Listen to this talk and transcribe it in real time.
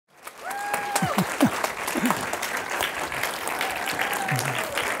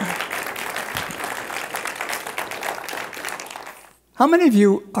How many of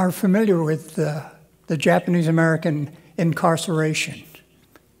you are familiar with the Japanese-American incarceration?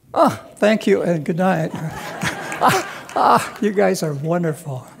 Oh, thank you and good night. You guys are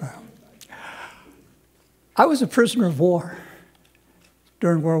wonderful. I was a prisoner of war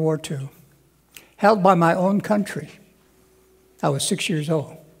during World War II, held by my own country. I was 6 years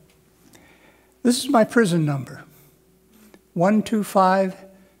old. This is my prison number,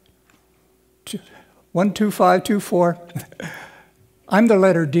 12524. I'm the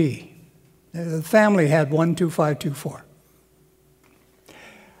letter D. The family had 12524.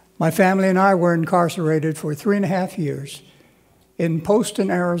 My family and I were incarcerated for 3.5 years in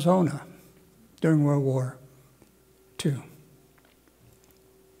Poston, Arizona during World War II.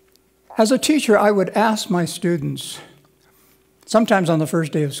 As a teacher, I would ask my students, sometimes on the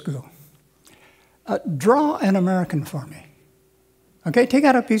first day of school, draw an American for me. Okay, take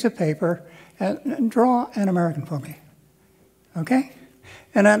out a piece of paper and draw an American for me. Okay?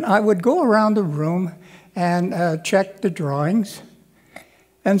 And then I would go around the room and check the drawings.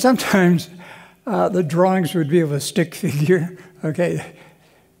 And sometimes the drawings would be of a stick figure, okay?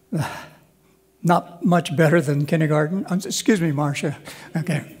 Not much better than kindergarten. Excuse me, Marcia.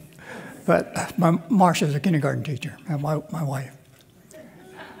 Okay. But Marcia's a kindergarten teacher, my wife.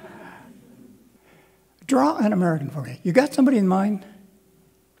 Draw an American for me. You got somebody in mind?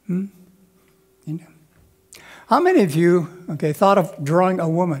 You know. How many of you, okay, thought of drawing a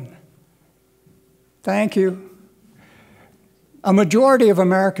woman? Thank you. A majority of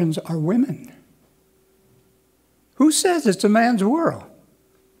Americans are women. Who says it's a man's world?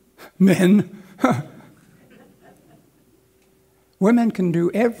 Men. Women can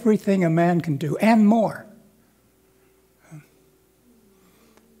do everything a man can do, and more.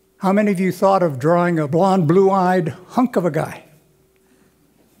 How many of you thought of drawing a blonde, blue-eyed hunk of a guy?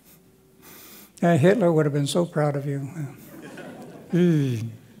 Hitler would have been so proud of you.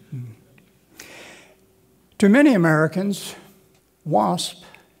 To many Americans, WASP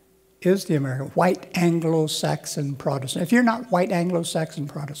is the American, white Anglo-Saxon Protestant. If you're not white Anglo-Saxon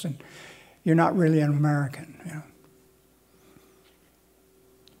Protestant, you're not really an American.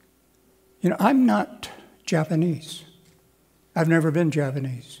 You know, I'm not Japanese. I've never been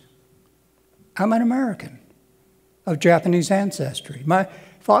Japanese. I'm an American of Japanese ancestry. My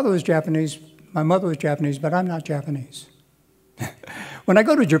father was Japanese, my mother was Japanese, but I'm not Japanese. When I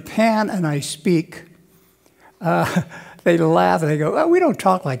go to Japan and I speak, they laugh and they go, oh, we don't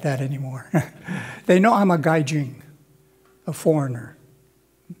talk like that anymore. They know I'm a gaijin, a foreigner.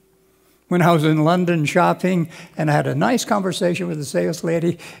 When I was in London shopping and I had a nice conversation with the sales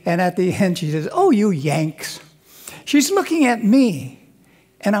lady, and at the end she says, oh, you Yanks. She's looking at me,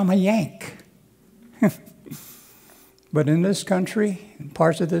 and I'm a Yank. But in this country, in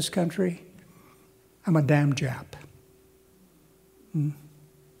parts of this country, I'm a damn Jap.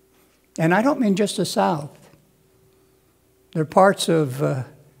 And I don't mean just the South. There are parts of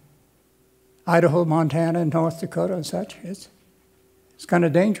Idaho, Montana, and North Dakota and such. It's kind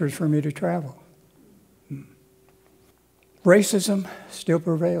of dangerous for me to travel. Racism still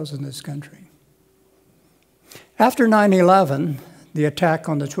prevails in this country. After 9/11, the attack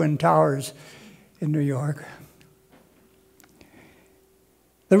on the Twin Towers in New York,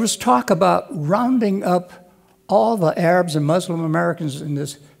 there was talk about rounding up all the Arabs and Muslim Americans in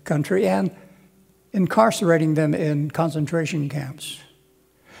this country and incarcerating them in concentration camps.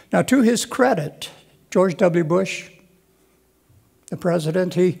 Now, to his credit, George W. Bush, the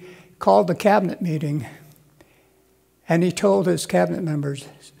president, he called the cabinet meeting and he told his cabinet members,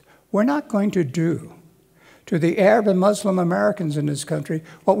 we're not going to do to the Arab and Muslim Americans in this country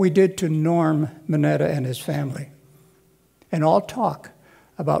what we did to Norm Mineta and his family. And all talk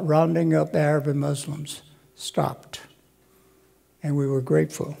about rounding up Arab and Muslims stopped. And we were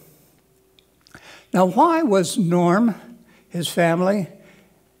grateful. Now, why was Norm, his family,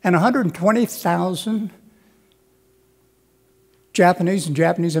 and 120,000 Japanese and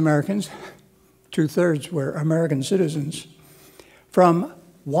Japanese Americans, 2/3 were American citizens, from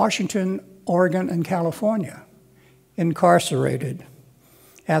Washington, Oregon, and California, incarcerated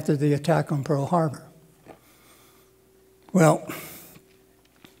after the attack on Pearl Harbor? Well,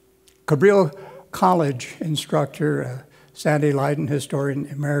 Cabrillo College instructor, Sandy Leiden, historian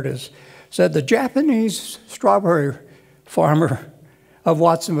emeritus, said the Japanese strawberry farmer of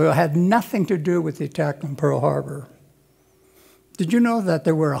Watsonville had nothing to do with the attack on Pearl Harbor. Did you know that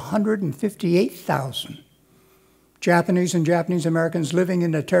there were 158,000 Japanese and Japanese Americans living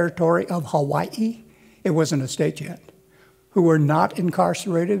in the territory of Hawaii? It wasn't a state yet. Who were not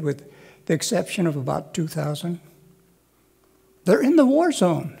incarcerated with the exception of about 2,000. They're in the war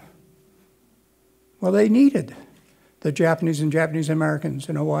zone. Well, they needed the Japanese and Japanese Americans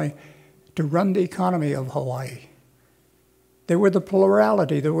in Hawaii to run the economy of Hawaii. They were the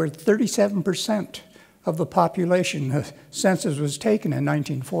plurality. There were 37% of the population. The census was taken in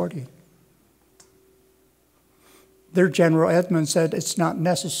 1940. Their General Edmunds said it's not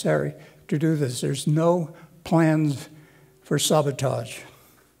necessary to do this. There's no plans for sabotage.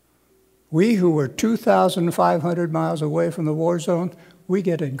 We who were 2,500 miles away from the war zone, we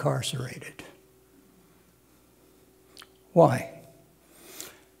get incarcerated. Why?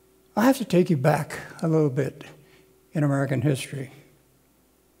 I have to take you back a little bit in American history.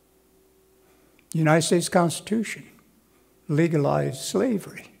 The United States Constitution legalized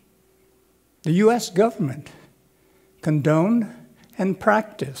slavery. The U.S. government condoned and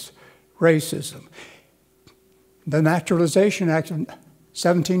practiced racism. The Naturalization Act of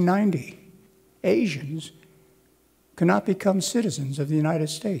 1790, Asians could not become citizens of the United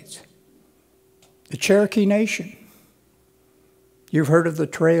States. The Cherokee Nation, you've heard of the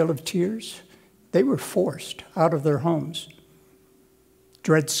Trail of Tears? They were forced out of their homes.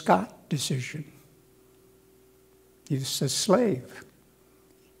 Dred Scott decision. He was a slave,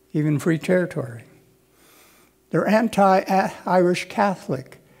 even free territory. Their anti-Irish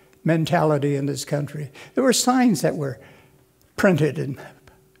Catholic mentality in this country. There were signs that were printed and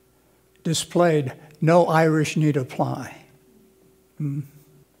displayed, "No Irish need apply." The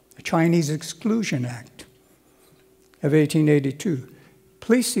Chinese Exclusion Act of 1882.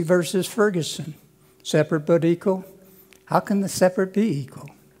 Plessy versus Ferguson. Separate but equal. How can the separate be equal?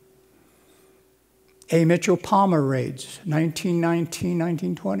 A. Mitchell Palmer raids, 1919,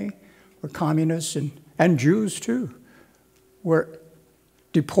 1920, where communists and Jews too were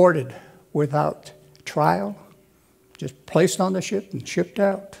deported without trial, just placed on the ship and shipped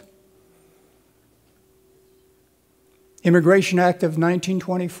out. Immigration Act of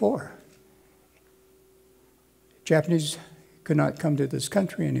 1924. Japanese could not come to this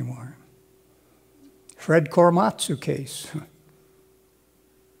country anymore. Fred Korematsu case.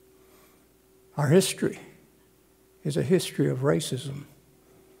 Our history is a history of racism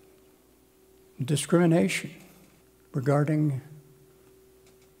and discrimination regarding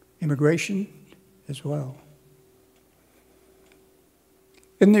immigration as well.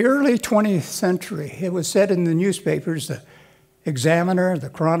 In the early 20th century, it was said in the newspapers, the Examiner, the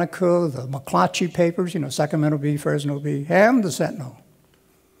Chronicle, the McClatchy papers, Sacramento Bee, Fresno Bee, and the Sentinel,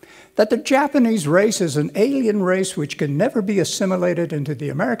 that the Japanese race is an alien race which can never be assimilated into the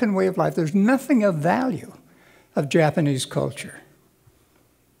American way of life. There's nothing of value of Japanese culture.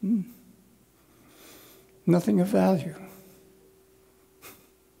 Nothing of value.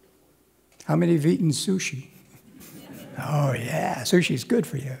 How many have eaten sushi? Oh yeah, sushi's good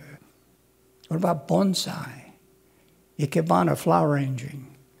for you. What about bonsai? Ikebana flower arranging,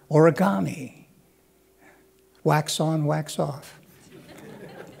 origami, wax on, wax off,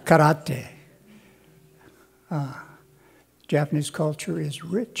 karate. Japanese culture is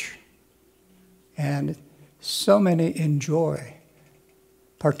rich, and so many enjoy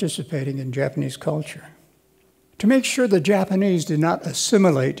participating in Japanese culture. To make sure the Japanese did not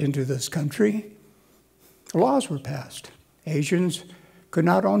assimilate into this country, laws were passed. Asians could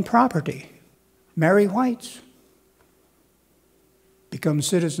not own property, marry whites, become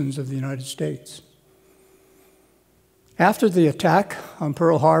citizens of the United States. After the attack on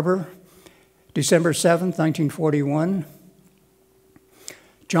Pearl Harbor, December 7th, 1941,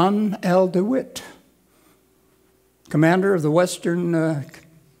 John L. DeWitt, commander of the Western, it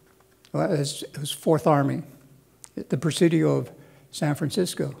was Fourth Army, the Presidio of San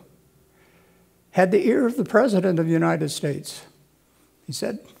Francisco, had the ear of the President of the United States. He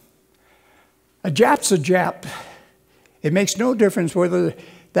said, "A Jap's a Jap. It makes no difference whether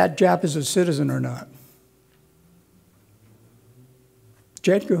that Jap is a citizen or not."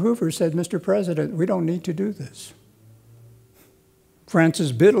 J. Edgar Hoover said, "Mr. President, we don't need to do this."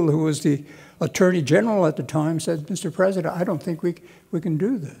 Francis Biddle, who was the Attorney General at the time, said, "Mr. President, I don't think we can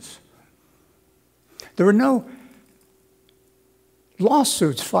do this." There were no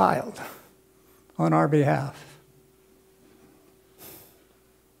lawsuits filed on our behalf.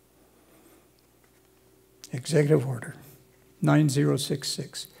 Executive Order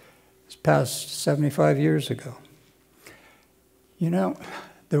 9066. It's passed 75 years ago.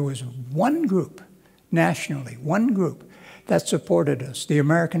 There was one group, nationally, one group that supported us, the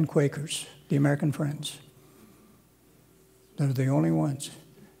American Quakers, the American Friends. They're the only ones.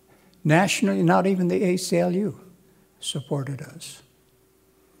 Nationally, not even the ACLU supported us.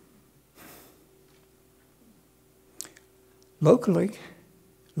 Locally,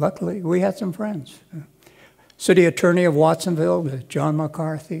 Luckily, we had some friends. City Attorney of Watsonville, John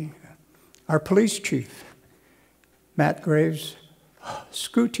McCarthy, our police chief, Matt Graves,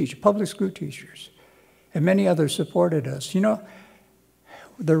 school teacher, public school teachers, and many others supported us. You know,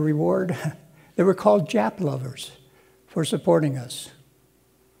 the reward, they were called Jap lovers for supporting us.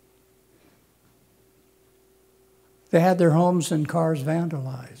 They had their homes and cars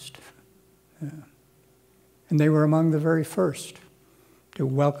vandalized. Yeah. And they were among the very first to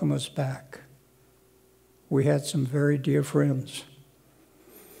welcome us back. We had some very dear friends.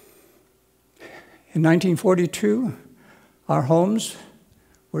 In 1942, our homes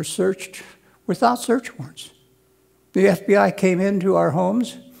were searched without search warrants. The FBI came into our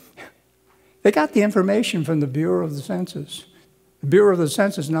homes. They got the information from the Bureau of the Census. The Bureau of the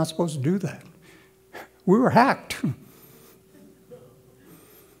Census is not supposed to do that. We were hacked.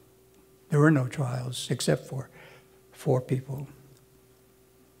 There were no trials except for 4 people.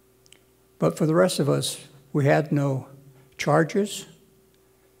 But for the rest of us, we had no charges,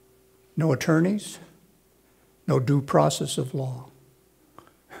 no attorneys, no due process of law.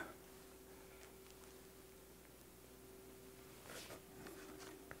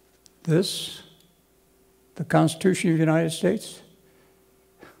 This, the Constitution of the United States,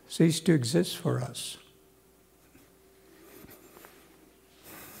 ceased to exist for us.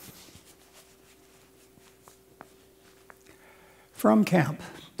 From camp,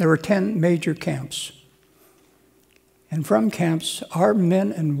 there were 10 major camps. And from camps, our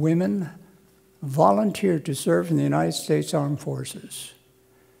men and women volunteered to serve in the United States Armed Forces.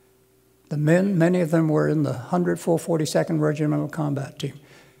 The men, many of them were in the 142nd Regimental Combat Team,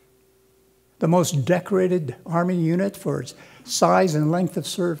 the most decorated Army unit for its size and length of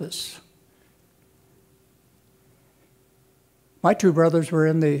service. My 2 brothers were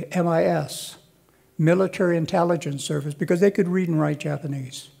in the MIS, Military Intelligence Service, because they could read and write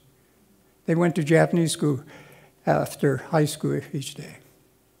Japanese. They went to Japanese school after high school each day.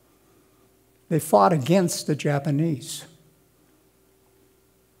 They fought against the Japanese.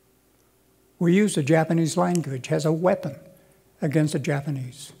 We used the Japanese language as a weapon against the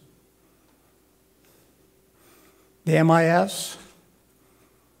Japanese. The MIS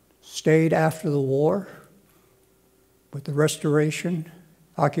stayed after the war with the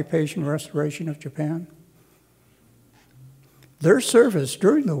occupation restoration of Japan. Their service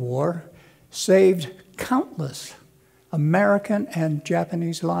during the war saved countless American and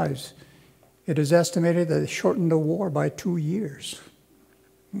Japanese lives. It is estimated that it shortened the war by 2 years.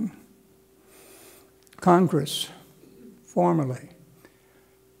 Congress formally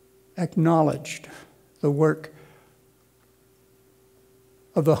acknowledged the work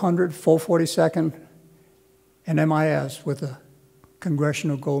of the 142nd and MIS with a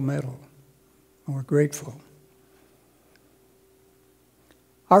Congressional Gold Medal, and we're grateful.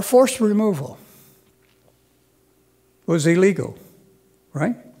 Our forced removal was illegal,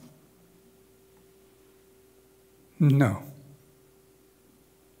 right? No.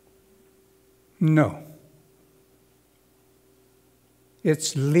 No.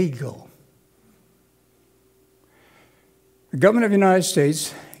 It's legal. The government of the United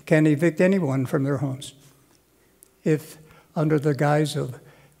States can evict anyone from their homes if under the guise of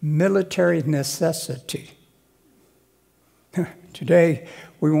military necessity. Today,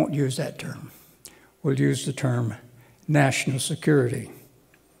 we won't use that term. We'll use the term national security.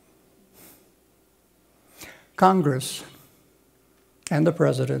 Congress and the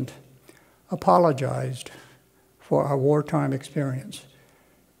President apologized for our wartime experience.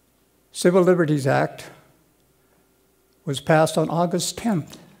 Civil Liberties Act was passed on August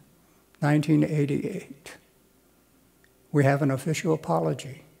 10th, 1988. We have an official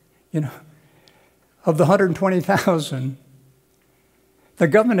apology. You know, of the 120,000, the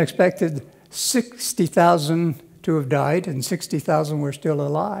government expected 60,000 to have died and 60,000 were still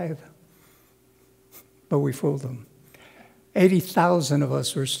alive. But we fooled them. 80,000 of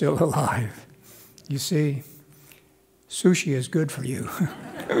us were still alive. You see, sushi is good for you.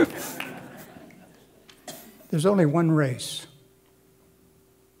 There's only one race.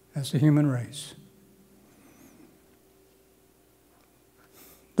 That's the human race.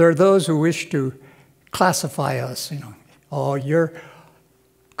 There are those who wish to classify us, oh, you're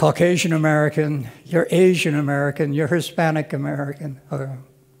Caucasian American, you're Asian American, you're Hispanic American, or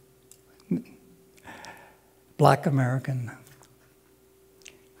Black American.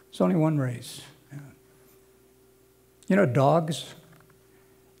 There's only one race. You know, dogs,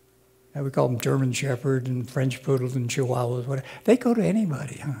 we call them German Shepherd and French Poodles and Chihuahuas, whatever. They go to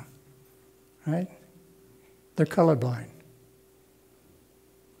anybody, right? They're colorblind.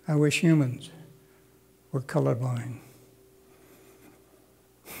 I wish humans were colorblind.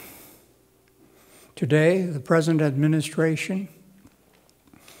 Today, the present administration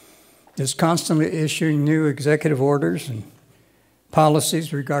is constantly issuing new executive orders and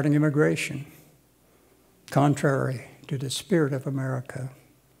policies regarding immigration, contrary to the spirit of America.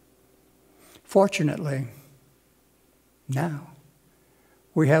 Fortunately, now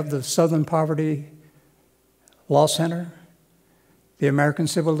we have the Southern Poverty Law Center, the American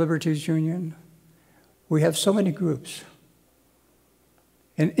Civil Liberties Union. We have so many groups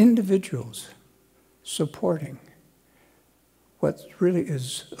and individuals supporting what really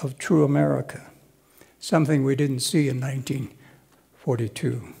is of true America, something we didn't see in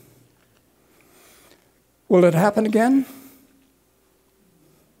 1942. Will it happen again?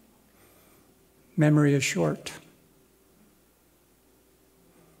 Memory is short.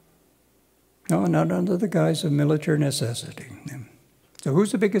 No, not under the guise of military necessity. So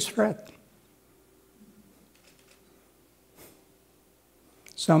who's the biggest threat?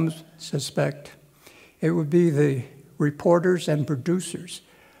 Some suspect it would be the reporters and producers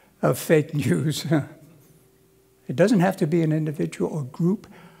of fake news. It doesn't have to be an individual or group,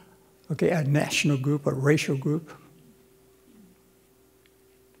 okay, a national group, a racial group.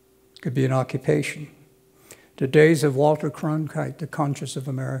 It could be an occupation. The days of Walter Cronkite, the conscience of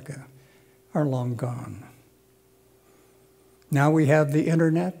America, are long gone. Now we have the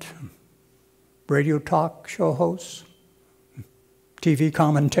internet, radio talk show hosts, TV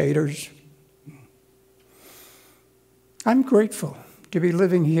commentators. I'm grateful to be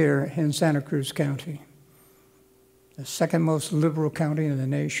living here in Santa Cruz County, the second most liberal county in the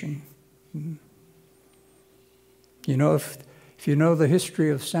nation. You know, if you know the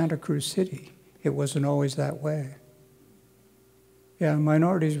history of Santa Cruz City, it wasn't always that way. Yeah,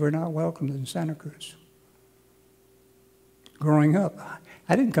 minorities were not welcomed in Santa Cruz. Growing up,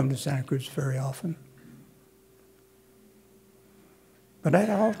 I didn't come to Santa Cruz very often. But that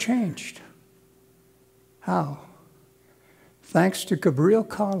all changed. How? Thanks to Cabrillo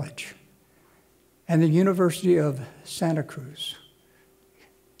College and the University of Santa Cruz,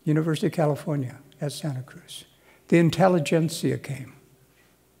 University of California at Santa Cruz. The intelligentsia came,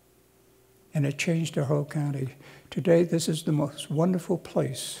 and it changed our whole county. Today, this is the most wonderful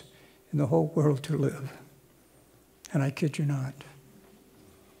place in the whole world to live, and I kid you not.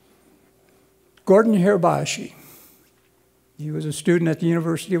 Gordon Hirabayashi, he was a student at the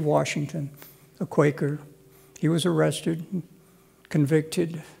University of Washington, a Quaker. He was arrested,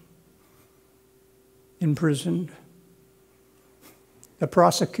 convicted, imprisoned. The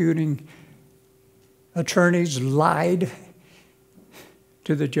prosecuting attorneys lied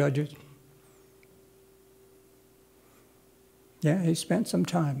to the judges. Yeah, he spent some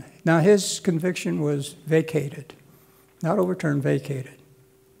time. Now his conviction was vacated, not overturned, vacated.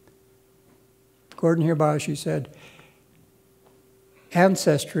 Gordon Hirabayashi said,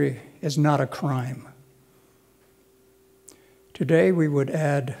 ancestry is not a crime. Today we would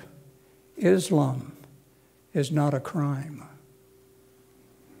add, Islam is not a crime.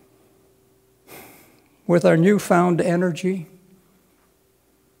 With our newfound energy,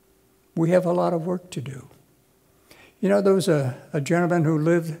 we have a lot of work to do. You know, there was a gentleman who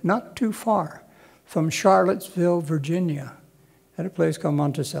lived not too far from Charlottesville, Virginia, at a place called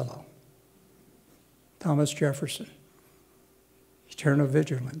Monticello. Thomas Jefferson. Eternal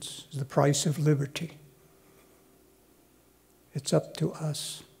vigilance is the price of liberty. It's up to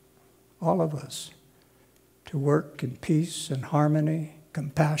us, all of us, to work in peace and harmony,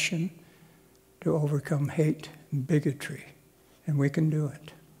 compassion, to overcome hate and bigotry. And we can do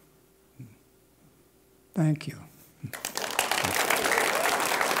it. Thank you.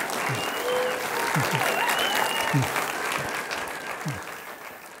 Thank you.